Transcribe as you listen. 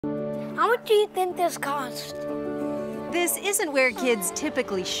much do you think this cost? This isn't where kids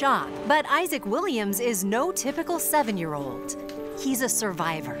typically shop, but Isaac Williams is no typical 7-year-old. He's a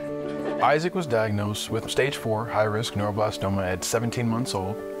survivor. Isaac was diagnosed with stage 4 high-risk neuroblastoma at 17 months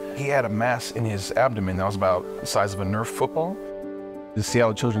old. He had a mass in his abdomen that was about the size of a Nerf football. The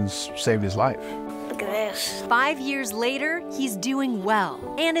Seattle Children's saved his life. Look at this. 5 years later, he's doing well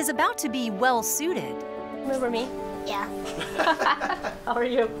and is about to be well-suited. Remember me? Yeah. How are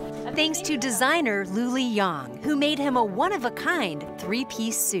you? Thanks to designer Luli Yang, who made him a one-of-a-kind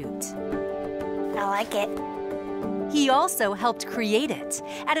 3-piece suit. I like it. He also helped create it.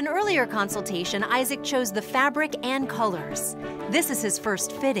 At an earlier consultation, Isaac chose the fabric and colors. This is his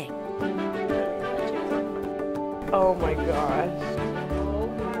first fitting. Oh my gosh.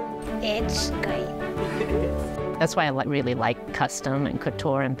 It's great. That's why I really like custom and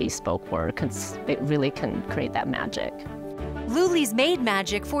couture and bespoke work, because it really can create that magic. Luli's made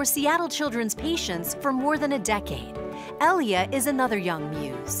magic for Seattle Children's patients for more than a decade. Elia is another young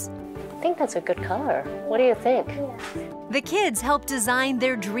muse. I think that's a good color. What do you think? The kids help design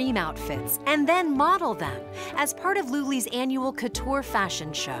their dream outfits and then model them as part of Luli's annual couture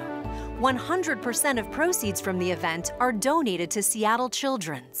fashion show. 100% of proceeds from the event are donated to Seattle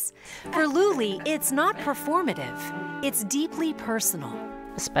Children's. For Luli, it's not performative, it's deeply personal.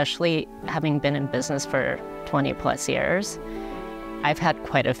 Especially having been in business for 20+ years, I've had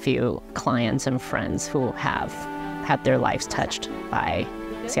quite a few clients and friends who have had their lives touched by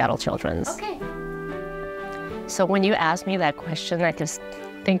Seattle Children's. Okay. So when you ask me that question, I just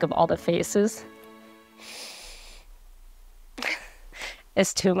think of all the faces.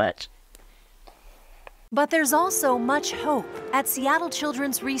 It's too much. But there's also much hope at Seattle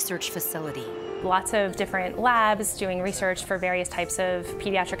Children's Research Facility. Lots of different labs doing research for various types of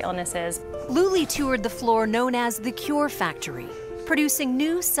pediatric illnesses. Luli toured the floor known as the Cure Factory, producing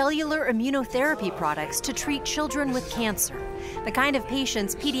new cellular immunotherapy products to treat children with cancer, the kind of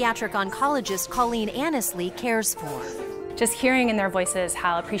patients pediatric oncologist Colleen Annesley cares for. Just hearing in their voices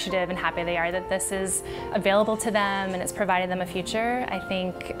how appreciative and happy they are that this is available to them and it's provided them a future, I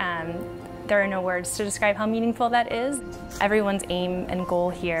think there are no words to describe how meaningful that is. Everyone's aim and goal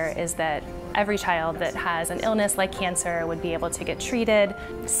here is that every child that has an illness like cancer would be able to get treated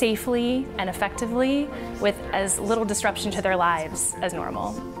safely and effectively with as little disruption to their lives as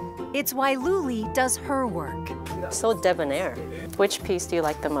normal. It's why Luli does her work. So debonair. Which piece do you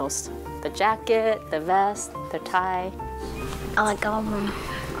like the most? The jacket, the vest, the tie? I like all of them.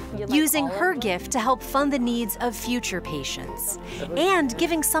 Using her gift to help fund the needs of future patients and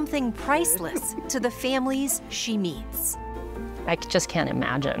giving something priceless to the families she meets. I just can't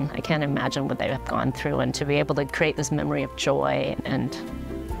imagine. I can't imagine what they have gone through, and to be able to create this memory of joy and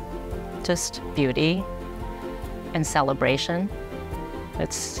just beauty and celebration,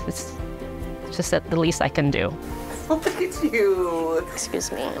 it's just the least I can do. Look at you. Excuse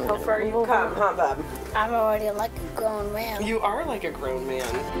me. How far you come, huh, bub? I'm already like a grown man. You are like a grown man.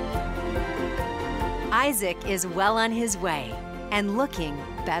 Isaac is well on his way and looking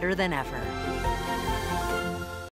better than ever.